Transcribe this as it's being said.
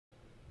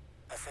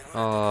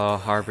Oh,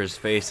 Harper's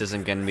face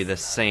isn't gonna be the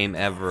same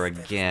ever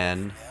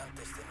again.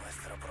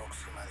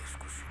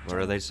 What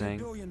are they saying?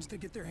 Billions to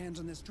get their hands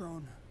on this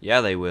drone.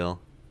 Yeah, they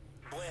will.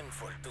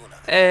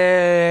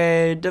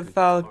 Hey,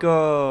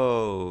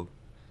 DeFalco!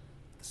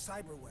 The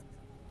cyber weapon.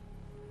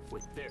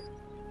 Wait, there.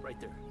 Right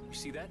there. You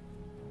see that?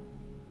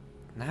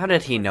 How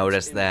did he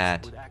notice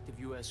that? With active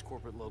US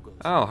corporate logos.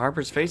 Oh,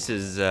 Harper's face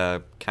is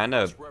kind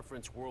of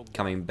Reference worldwide.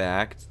 coming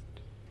back.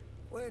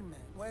 Wait a minute,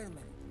 wait a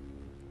minute.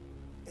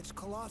 It's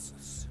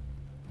Colossus.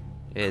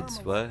 It's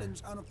Karma what?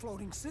 weapons on a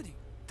floating city.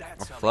 A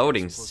That's how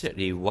floating they're supposed to city?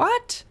 be.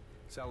 What?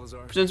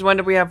 Salazar. Since when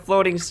did we have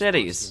floating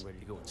cities? Ready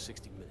to go in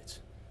 60 minutes.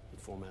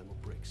 Inform Admiral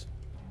Briggs.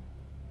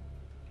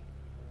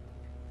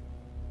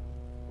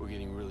 We're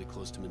getting really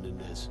close to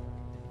Menendez.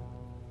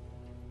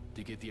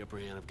 To get the upper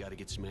hand, I've got to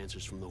get some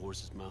answers from the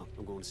horse's mouth.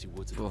 I'm going to see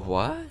what's involved.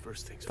 What?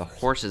 First things The first.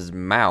 horse's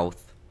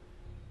mouth.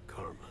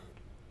 Karma.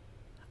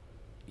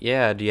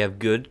 Yeah, do you have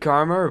good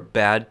karma or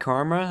bad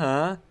karma,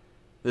 huh?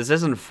 This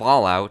isn't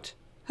Fallout.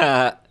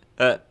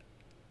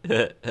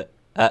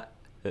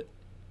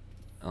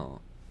 Oh.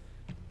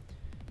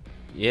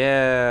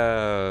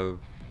 Yeah,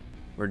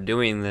 we're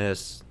doing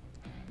this.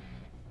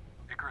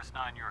 Icarus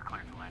 9, you are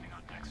cleared for landing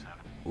on deck 7.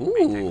 Ooh,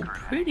 Maintain current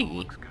pretty. angle,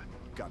 looks good.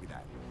 Copy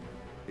that.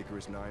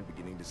 Icarus 9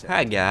 beginning to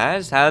Hi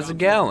guys, how's it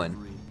going?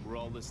 We're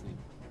all listening.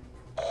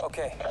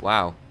 Okay,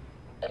 Wow.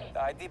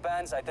 the ID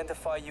bands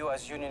identify you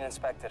as union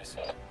inspectors.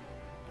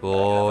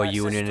 Oh,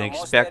 You have access union to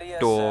most areas,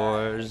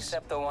 inspectors.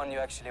 except the one you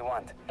actually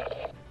want.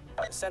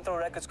 The central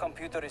records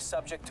computer is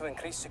subject to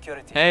increased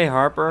security. Hey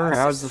Harper, Access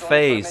how's the is only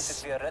permitted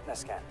face? via retina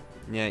scan.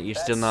 Yeah, you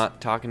still That's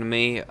not talking to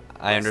me?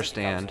 I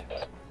understand.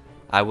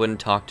 I wouldn't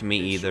talk to me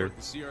either. The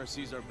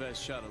CRC's our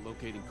best shot at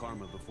locating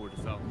Karma before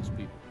DeFalco's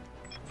people.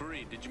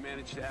 Fareed, did you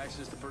manage to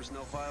access the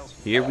personnel files?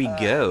 Here we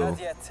go. Not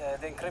yet.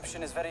 The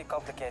encryption is very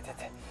complicated.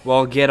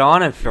 Well, get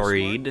on it,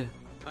 Fareed.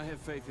 I have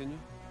faith in you.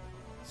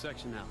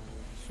 Section out.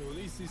 So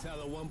this is how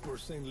the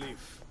 1%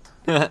 live.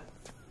 You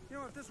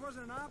know, if this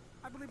wasn't an op,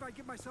 I believe I'd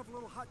give myself a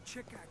little hot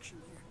chick action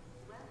here.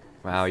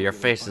 Wow, your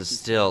face is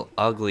still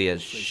ugly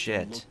as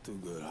shit. Look too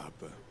good,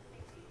 Harper.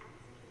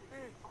 Hey,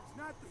 it's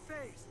not the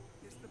face.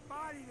 It's the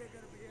body they're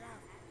gonna be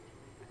after.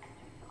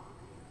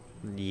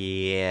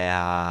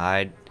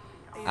 Yeah,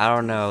 I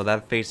don't know.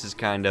 That face is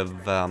kind of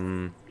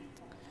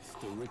It's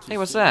the richest Hey,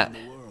 what's city that?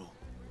 in the world.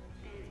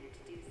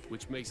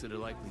 Which makes it a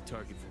likely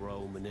target for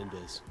Raul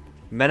Menendez.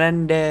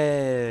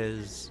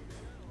 Menendez.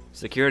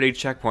 Security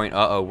checkpoint.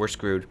 Uh-oh, we're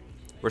screwed.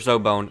 We're so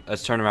boned.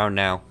 Let's turn around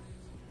now.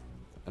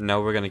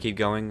 No, we're gonna keep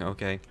going?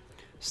 Okay.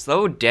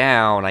 Slow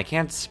down. I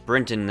can't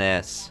sprint in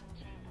this.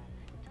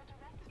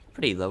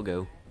 Pretty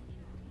logo.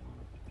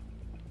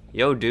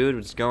 Yo, dude,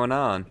 what's going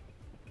on?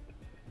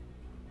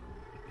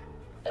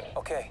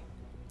 Okay.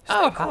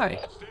 Oh, Stay cool. hi.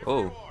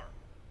 Oh.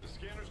 The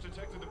scanners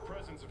detected the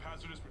presence of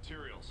hazardous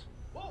materials.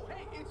 Whoa,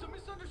 hey, it's a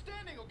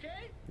misunderstanding,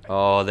 okay?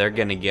 Oh, they're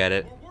gonna get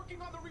it. We're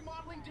working on the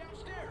remodeling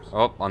downstairs.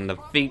 Oh, on the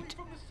Far away feet.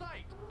 from the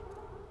site.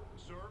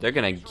 Sir, They're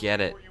gonna show us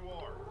get it. where you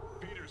are.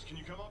 Peters, can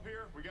you come up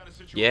here? We got a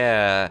situation.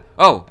 Yeah.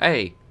 Oh,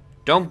 hey.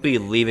 Don't be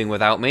leaving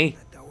without me.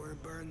 Let that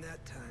word burn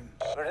that time.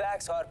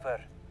 Relax,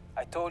 Harper.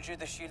 I told you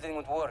the shielding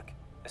would work.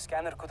 The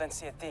scanner couldn't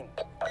see a thing.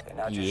 Okay,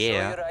 now just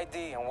Yeah. show your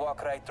ID and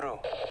walk right through.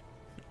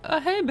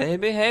 Hey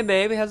baby,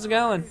 how's it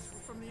going?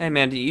 Hey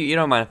man, you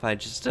don't mind if I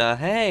just,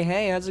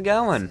 hey, how's it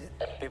going?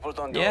 People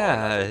don't do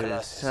Yeah, automatic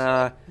it's,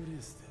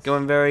 glasses.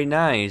 going very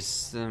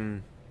nice.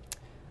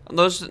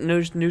 Those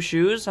new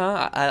shoes,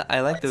 huh? I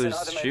like It's an those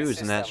automated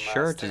shoes, and that system,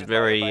 shirt is still by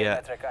very,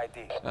 biometric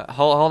ID.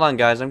 hold on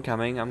guys, I'm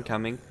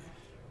coming.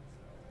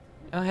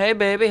 Oh, hey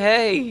baby,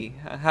 hey,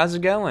 how's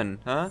it going,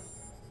 huh?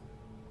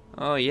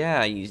 Oh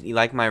yeah, you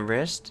like my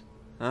wrist?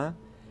 Huh?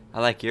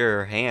 I like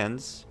your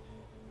hands.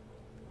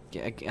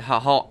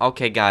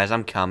 Okay guys,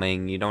 I'm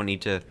coming. You don't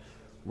need to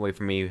wait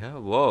for me.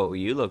 Whoa,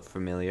 you look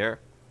familiar.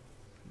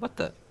 What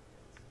the?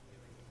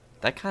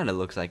 That kind of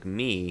looks like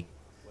me.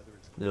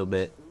 A little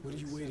bit. What are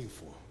you waiting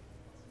for?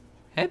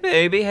 Hey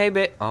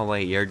baby, Oh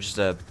wait, you're just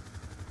a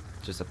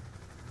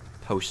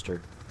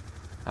poster.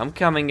 I'm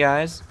coming,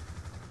 guys.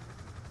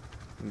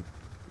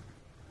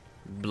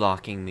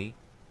 Blocking me.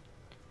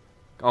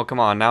 Oh, come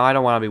on. Now I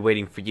don't want to be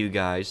waiting for you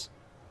guys.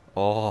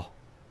 Oh.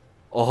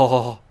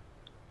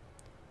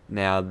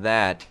 Now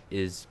that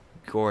is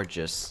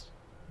gorgeous.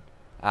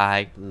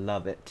 I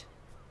love it.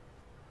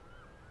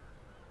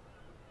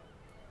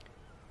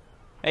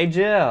 Hey,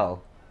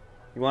 Jill.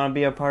 You want to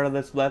be a part of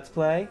this Let's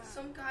Play?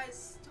 Some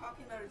guy's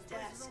talking about a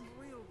desk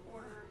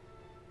or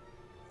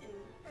in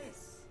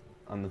this.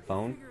 On the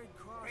phone?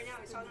 Right now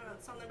he's talking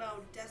about something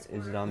about desk.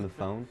 Is it on the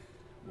phone?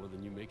 More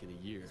than you make in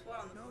a year. What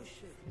on the No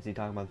shit. Is he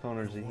talking about the phone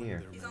or is he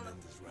here? He's talking on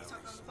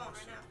the phone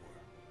right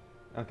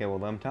now. Okay, well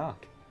let him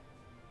talk.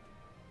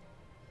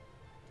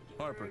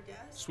 Harper,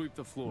 sweep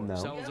the floor. No.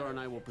 Salazar and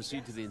I will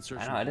proceed to the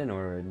insertion. I didn't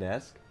order a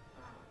desk.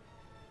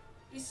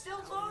 He's still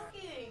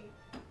talking.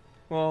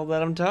 Well,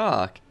 let him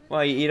talk.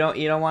 Well, you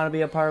don't want to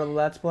be a part of the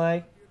Let's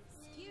Play?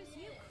 Excuse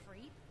you,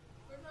 creep.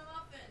 Where's my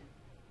muffin?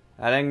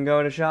 I didn't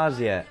go to Shaw's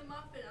yet. I'm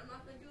not gonna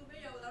do a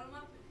video without a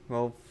muffin.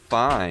 Well,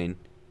 fine.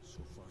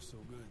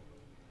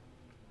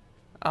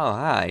 Oh,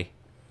 hi.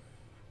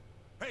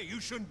 Hey, you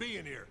shouldn't be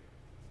in here.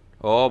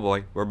 Oh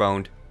boy, we're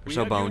boned. We're We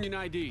so have boned.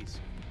 union IDs.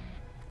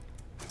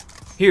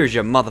 Here's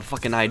your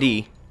motherfucking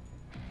ID.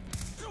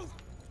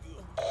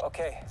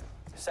 Okay,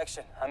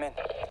 section, I'm in.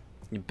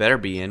 You better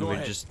be in. Go We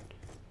ahead. just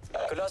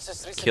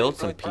Colossus recently killed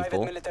some employed people.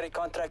 private military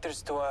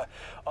contractors to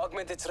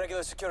augment its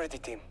regular security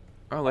team.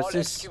 Oh, what's All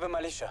this? ex-Cuban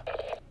militia.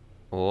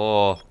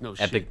 Oh, No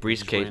shit, epic we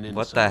just briefcase. ran into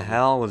What the somebody.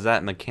 hell was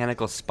that?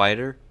 Mechanical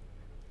spider?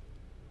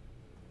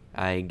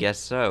 I guess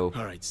so.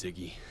 All right,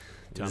 Ziggy.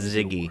 Time to do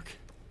Ziggy. work.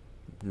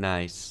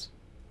 Nice.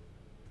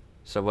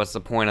 So what's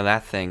the point of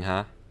that thing,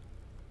 huh?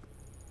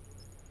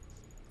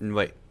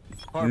 Wait.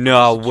 Harper,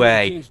 No security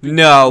way. team's being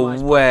No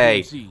compromised by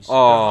way. PMCs. They're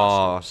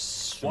Oh,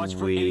 hostile. Watch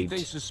for anything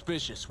sweet.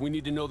 suspicious. We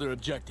need to know their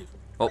objective.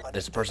 Oh,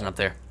 there's a person up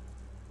there.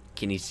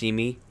 Can he see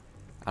me?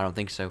 I don't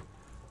think so.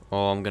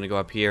 Oh, I'm gonna go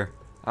up here.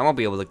 I won't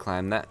be able to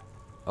climb that.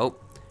 Oh,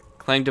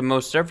 climb to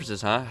most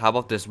surfaces, huh? How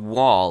about this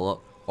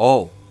wall?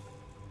 Oh.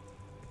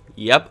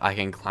 Yep, I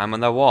can climb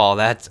on the wall.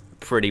 That's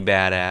pretty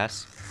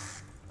badass.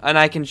 And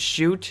I can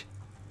shoot.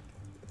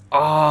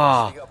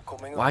 Oh,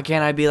 why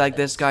can't I be like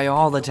this guy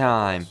all the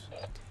time?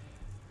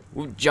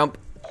 Ooh, jump.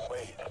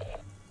 Wait,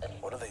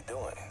 what are they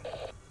doing?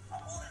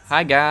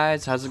 Hi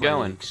guys, how's it Planting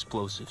going?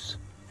 Explosives.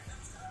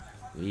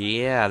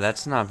 Yeah,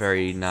 that's not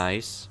very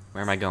nice.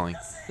 Where am I going?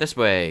 This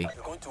way.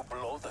 You're going to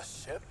blow the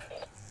ship?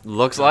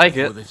 Looks like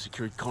Before it. they've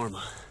secured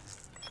Karma.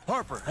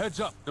 Harper, heads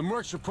up. The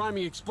mercs are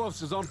priming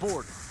explosives on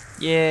board.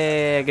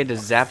 Yeah, I get to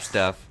zap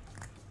stuff.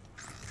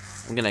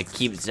 I'm gonna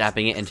keep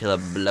zapping it until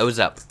it blows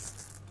up.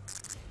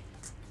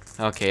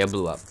 Okay, it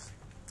blew up.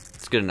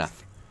 It's good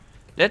enough.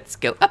 Let's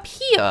go up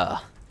here.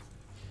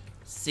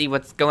 See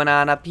what's going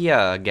on up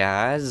here,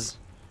 guys.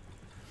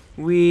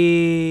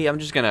 I'm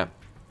just gonna...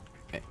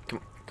 Hey,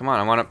 come on,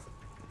 I wanna...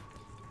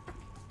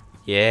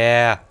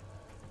 Yeah.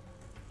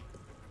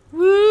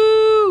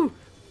 Woo!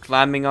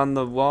 Climbing on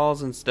the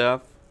walls and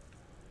stuff.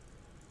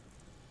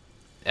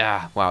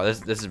 Ah, wow,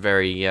 this is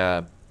very,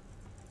 I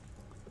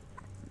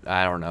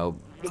don't know.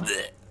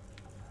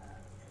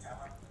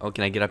 Oh,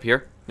 can I get up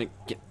here?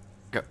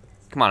 Go.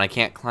 Come on, I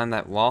can't climb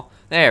that wall.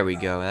 There we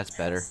go, that's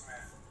better.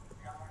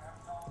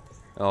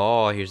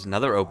 Oh, here's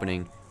another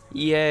opening.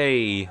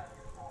 Yay!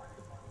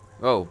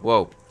 Whoa,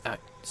 whoa.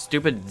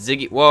 Stupid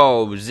Ziggy.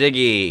 Whoa,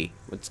 Ziggy!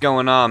 What's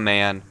going on,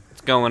 man?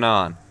 What's going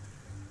on?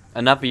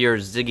 Enough of your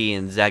Ziggy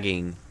and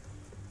zagging.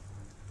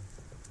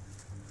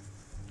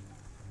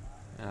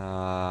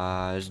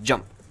 Just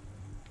jump.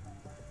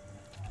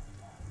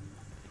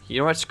 You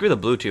know what? Screw the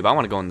blue tube. I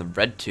want to go in the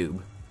red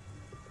tube.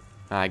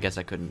 I guess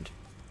I couldn't.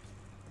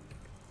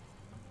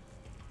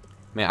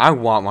 Man, I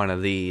want one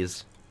of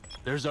these.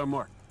 There's our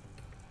mark.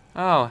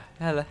 Oh,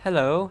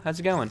 hello. How's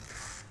it going?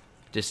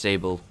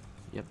 Disable.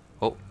 Yep.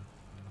 Oh.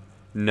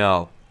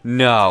 No.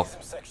 No.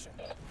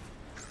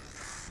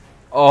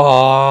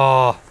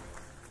 Oh.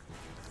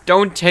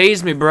 Don't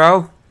tase me,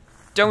 bro.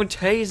 Don't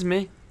tase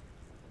me.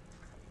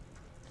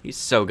 He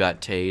so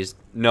got tased.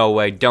 No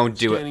way. Don't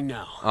do Scanning it.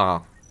 now.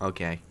 Oh,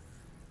 okay.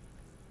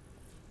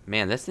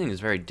 Man, this thing is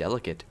very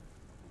delicate.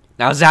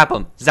 Now zap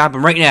him. Zap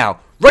him right now.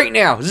 Right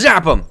now.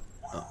 Zap him.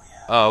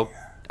 Oh,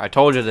 I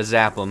told you to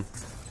zap him.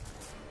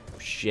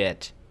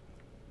 Shit.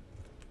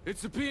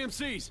 It's the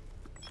PMCs.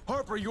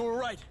 Harper, you were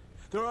right.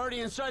 They're already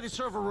inside the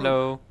server room.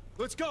 Hello.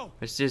 Let's go.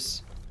 What's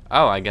this?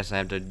 Oh, I guess I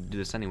have to do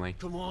this anyway.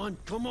 Come on,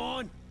 come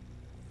on.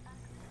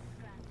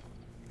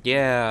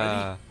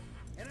 Yeah.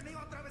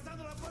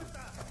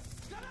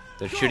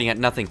 They're shooting at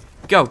nothing.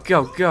 Go,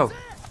 go, go.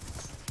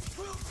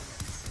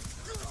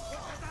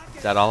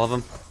 Is that all of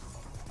them?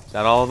 Is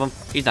that all of them?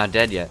 He's not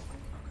dead yet.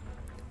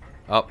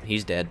 Oh,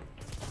 he's dead.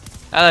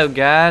 Hello,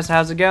 guys.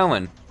 How's it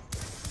going?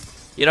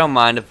 You don't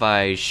mind if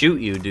I shoot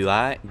you, do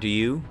I? Do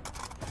you?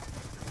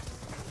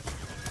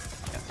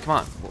 Come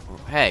on.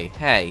 Hey,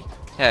 hey,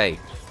 hey.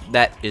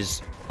 That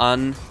is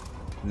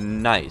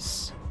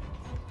unnice.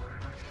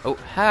 Oh,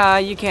 hi.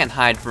 You can't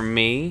hide from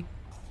me.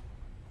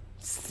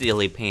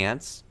 Silly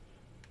pants.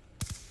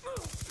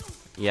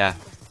 Yeah.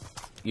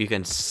 You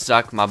can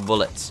suck my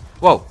bullets.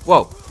 Whoa,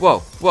 whoa, whoa,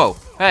 whoa.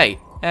 Hey,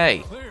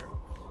 hey.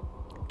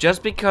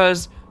 Just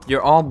because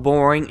you're all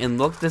boring and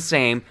look the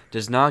same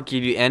does not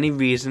give you any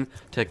reason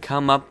to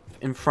come up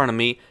in front of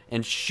me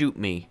and shoot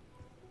me.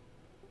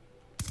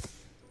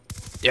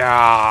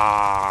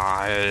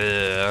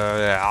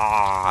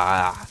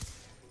 Yeah.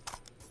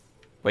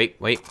 Wait,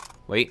 wait,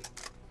 wait.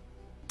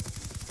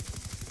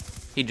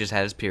 He just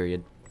had his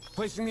period.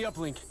 Placing the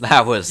uplink.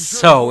 That was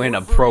so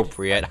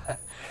inappropriate.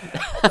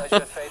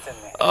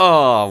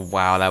 Oh,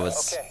 wow, that was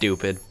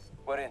stupid.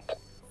 We're in.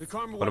 The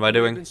Karma What am I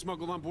doing? Been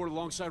smuggled on board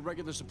alongside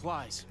regular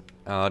supplies.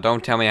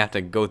 Don't tell me I have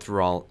to go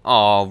through all...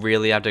 Oh,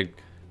 really? I have to go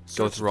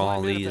Search through all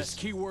supply manifest,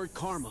 these? Keyword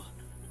Karma.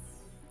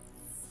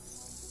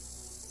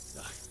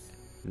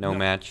 No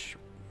match.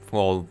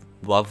 Well,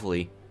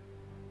 lovely.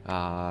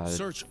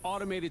 Search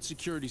automated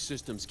security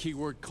systems.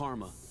 Keyword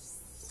Karma.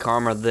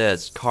 Karma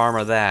this,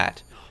 karma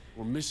that.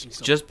 We're missing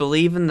something. Just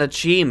believe in the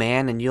chi,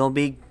 man, and you'll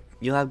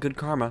have good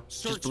karma.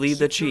 Search Just believe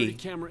the security chi.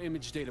 camera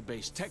image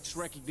database. Text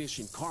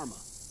recognition. Karma.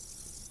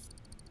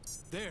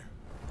 There.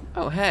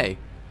 Oh, hey.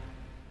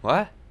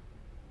 What?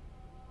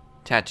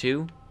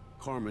 Tattoo?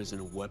 Karma isn't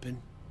a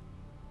weapon.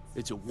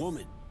 It's a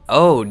woman.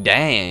 Oh,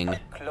 dang.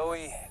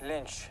 Chloe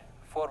Lynch,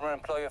 former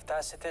employee of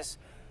Tacitus,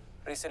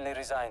 recently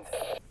resigned.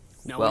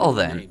 Now Well, we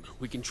know her then. name.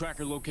 We can track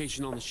her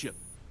location on the ship.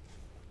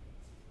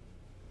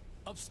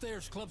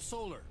 Upstairs, Club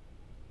Solar.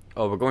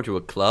 Oh, we're going to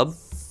a club?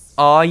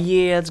 Oh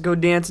yeah, let's go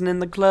dancing in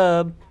the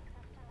club.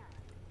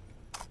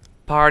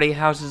 Party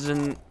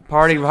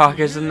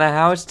rockers in the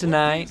house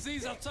tonight.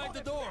 PMC's outside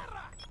the door.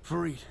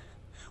 Fareed,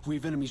 we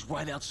have enemies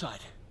right outside.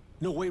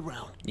 No way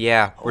round.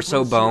 Yeah, we're so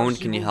Open the boned.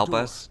 CRC Can you room help door.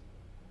 us?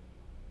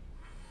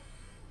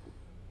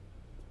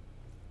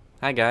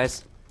 Hi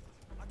guys.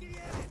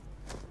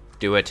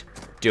 Do it.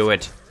 Do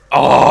it.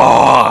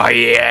 Oh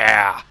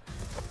yeah.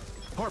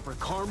 Harper,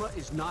 Karma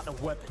is not a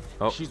weapon.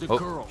 Oh, She's a oh,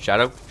 girl.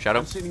 Shadow, Shadow.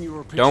 I'm sending you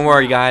her picture Don't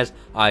worry, now. guys.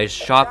 I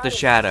shot the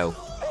Shadow.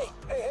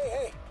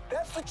 Hey,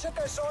 that's the chick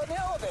I saw in the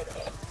elevator.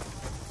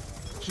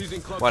 She's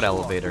in Club What Solar,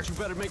 elevator? but you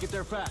better make it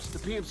there fast. The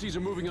PMCs are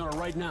moving on her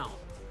right now.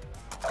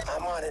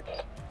 I'm on it.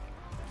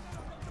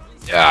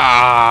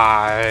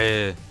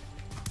 Ah,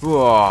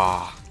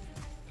 whoa.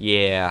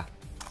 Yeah.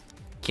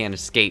 Can't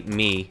escape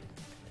me.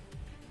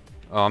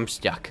 Oh, I'm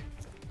stuck.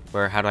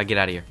 How do I get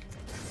out of here?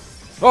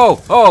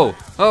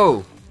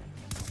 Oh!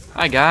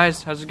 Hi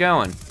guys, how's it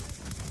going?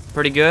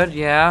 Pretty good,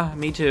 yeah,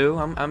 me too.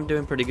 I'm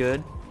doing pretty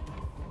good.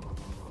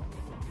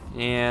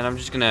 And I'm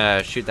just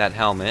gonna shoot that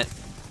helmet.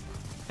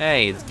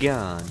 Hey, it's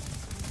gone.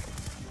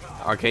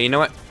 Okay, you know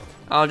what?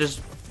 I'll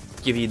just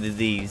give you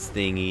these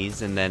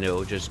thingies, and then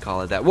it'll just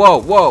call it that.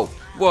 Whoa!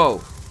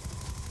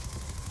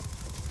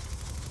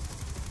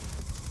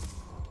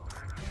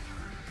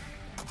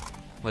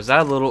 Was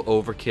that a little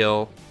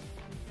overkill?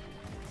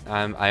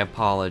 I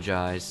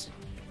apologize.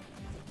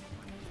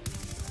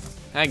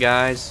 Hi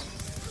guys.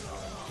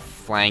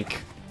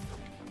 Flank.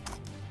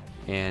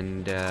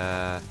 And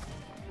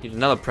here's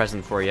another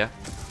present for you.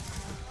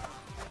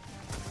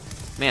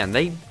 Man,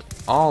 they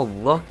all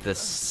look the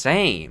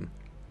same.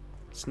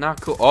 It's not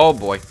cool. Oh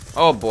boy.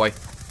 Oh boy.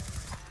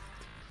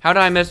 How did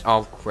I miss?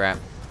 Oh crap.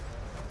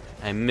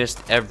 I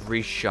missed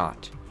every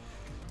shot.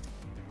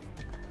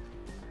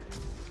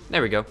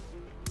 There we go.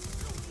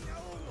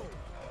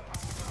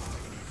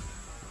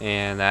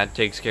 And that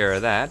takes care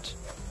of that.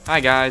 Hi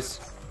guys.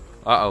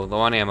 Uh-oh, low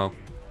on ammo.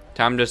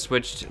 Time to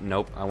switch to...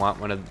 Nope, I want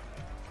one of...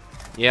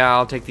 Yeah,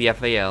 I'll take the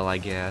FAL, I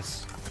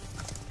guess.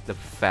 The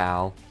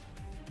FAL.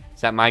 Is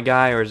that my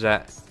guy, or is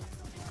that...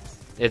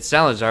 It's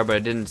Salazar, but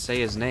it didn't say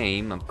his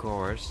name, of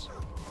course.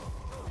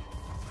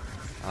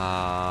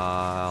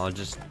 I'll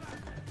just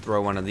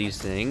throw one of these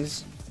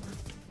things.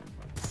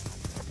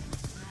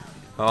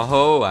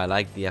 Oh, I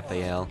like the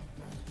FAL.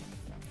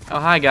 Oh,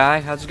 hi, guy.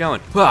 How's it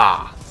going?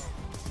 Wah!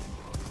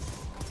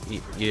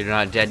 You're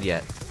not dead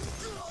yet.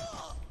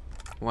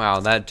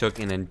 Wow, that took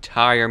an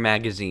entire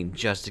magazine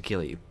just to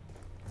kill you.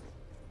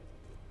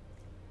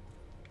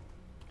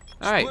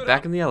 Alright,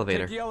 back in the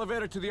elevator. Take the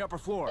elevator to the upper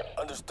floor.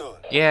 Understood.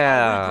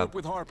 Yeah. Regroup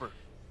with Harper.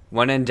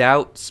 When in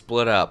doubt,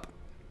 split up.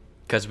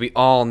 Because we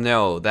all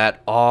know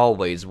that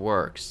always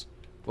works.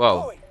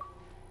 Whoa.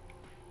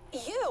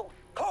 Chloe. You!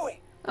 Chloe.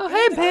 Oh,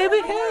 hey,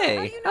 baby,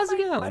 hey. How's it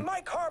I'm going?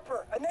 Mike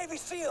Harper, a Navy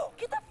SEAL.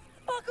 Get the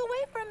fuck away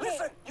from me!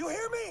 Listen, you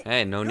hear me?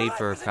 Hey, no Your need life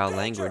for is in foul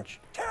danger. language.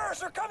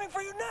 Terrorists are coming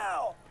for you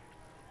now.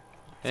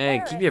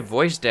 Hey, keep your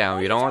voice down.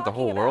 What You are don't you want the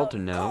whole talking world about? to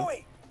know.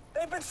 Chloe,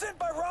 they've been sent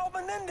by Raul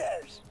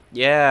Menendez.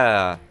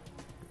 Yeah.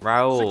 Secure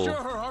Raul.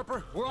 her,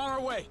 Harper. We're on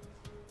our way.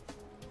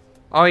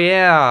 Oh,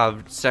 yeah.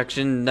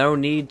 Section, no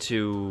need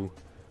to...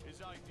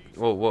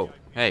 Whoa.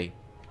 Hey.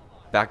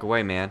 Back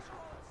away, man.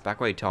 Back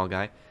away, tall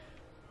guy.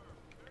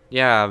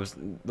 Yeah,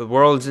 the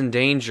world's in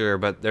danger,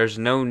 but there's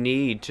no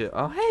need to...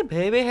 Oh, hey,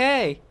 baby,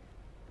 hey.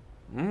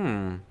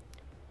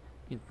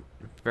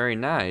 Very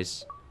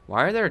nice.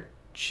 Why are there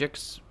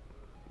chicks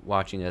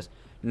watching this?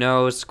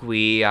 No,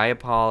 Squee, I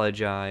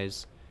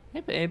apologize.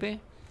 Hey,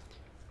 baby.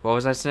 What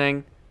was I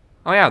saying?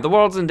 Oh, yeah, the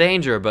world's in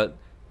danger, but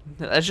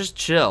let's just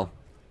chill.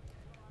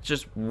 Let's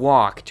just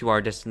walk to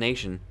our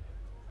destination.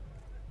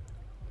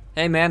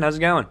 Hey, man, how's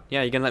it going?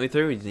 Yeah, you gonna let me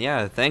through?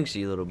 Yeah, thanks,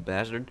 you little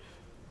bastard.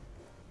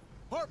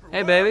 Harper,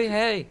 Hey, where are baby, you?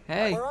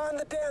 hey. We're on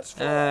the dance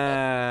floor.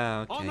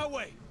 On Okay. my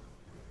way.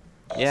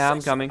 Yeah,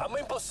 I'm coming. I'm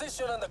in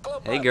position on the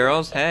club. Hey,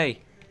 girls,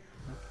 hey.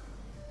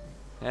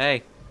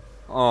 Hey.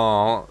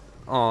 Oh,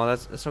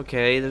 that's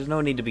okay. There's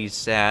no need to be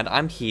sad.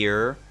 I'm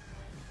here.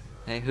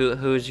 Hey,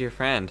 who's your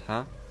friend,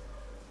 huh?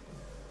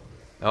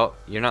 Oh,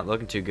 you're not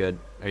looking too good.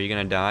 Are you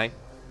gonna die?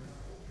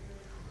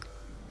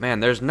 Man,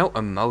 there's no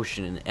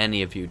emotion in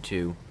any of you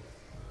two.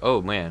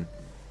 Oh, man.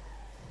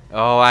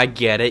 Oh, I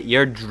get it.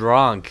 You're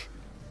drunk.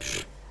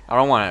 Pfft, I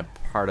don't want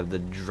a part of the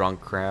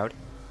drunk crowd.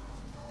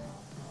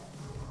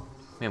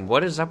 Man,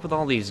 what is up with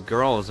all these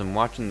girls and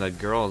watching the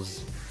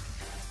girls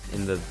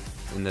in the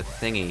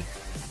thingy?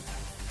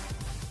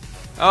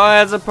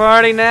 Oh, it's a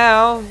party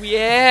now.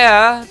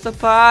 Yeah, it's a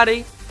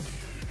party.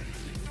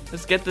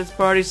 Let's get this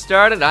party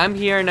started. I'm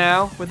here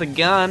now with a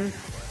gun.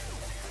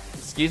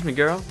 Excuse me,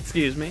 girl.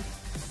 Excuse me.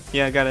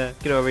 Yeah, I gotta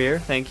get over here.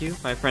 Thank you.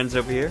 My friend's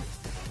over here.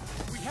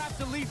 We have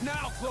have to leave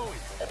now, Chloe.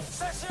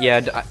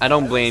 Yeah, I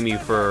don't blame you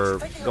for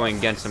going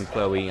against him,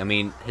 Chloe. I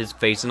mean, his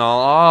face and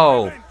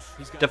all. Oh,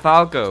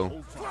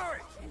 DeFalco.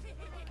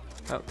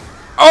 Oh,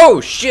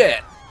 oh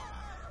shit.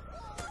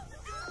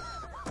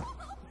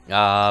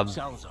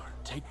 Salazar,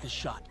 take the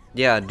shot.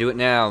 Yeah, do it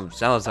now,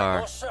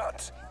 Salazar.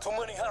 Too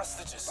many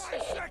hostages.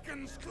 5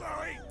 seconds,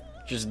 Chloe.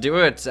 Just do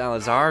it,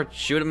 Salazar.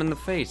 Shoot him in the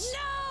face.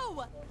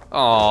 No!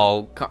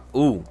 Oh,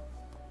 ooh.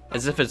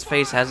 As if his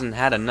face hasn't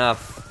had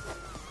enough.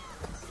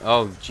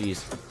 Oh,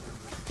 jeez.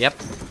 Yep,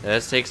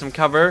 let's take some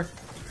cover.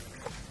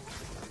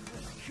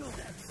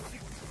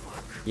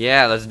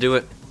 Yeah, let's do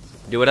it.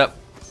 Do it up.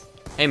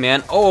 Hey,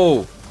 man.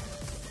 Oh!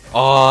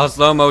 Oh,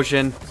 slow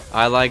motion.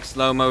 I like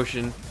slow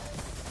motion.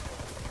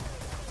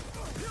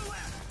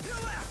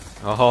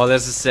 Oh,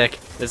 this is sick.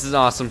 This is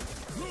awesome.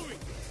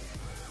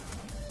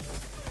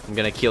 I'm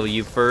gonna kill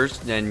you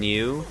first, then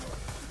you.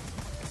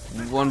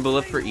 1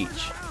 bullet for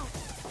each.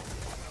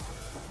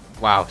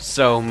 Wow,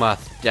 so much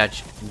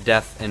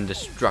death and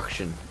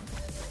destruction.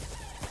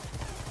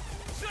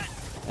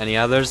 Any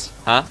others?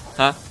 Huh?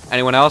 Huh?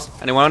 Anyone else?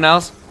 Anyone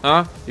else?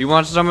 Huh? You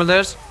want some of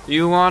this?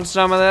 You want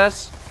some of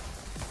this?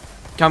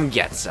 Come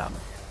get some.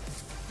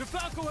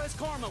 DeFalco has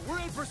karma. We're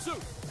in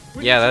pursuit.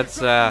 Yeah, let's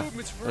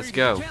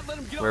go.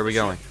 Where are we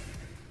going?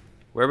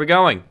 Where are we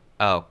going?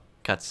 Oh,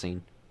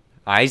 cutscene.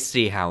 I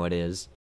see how it is.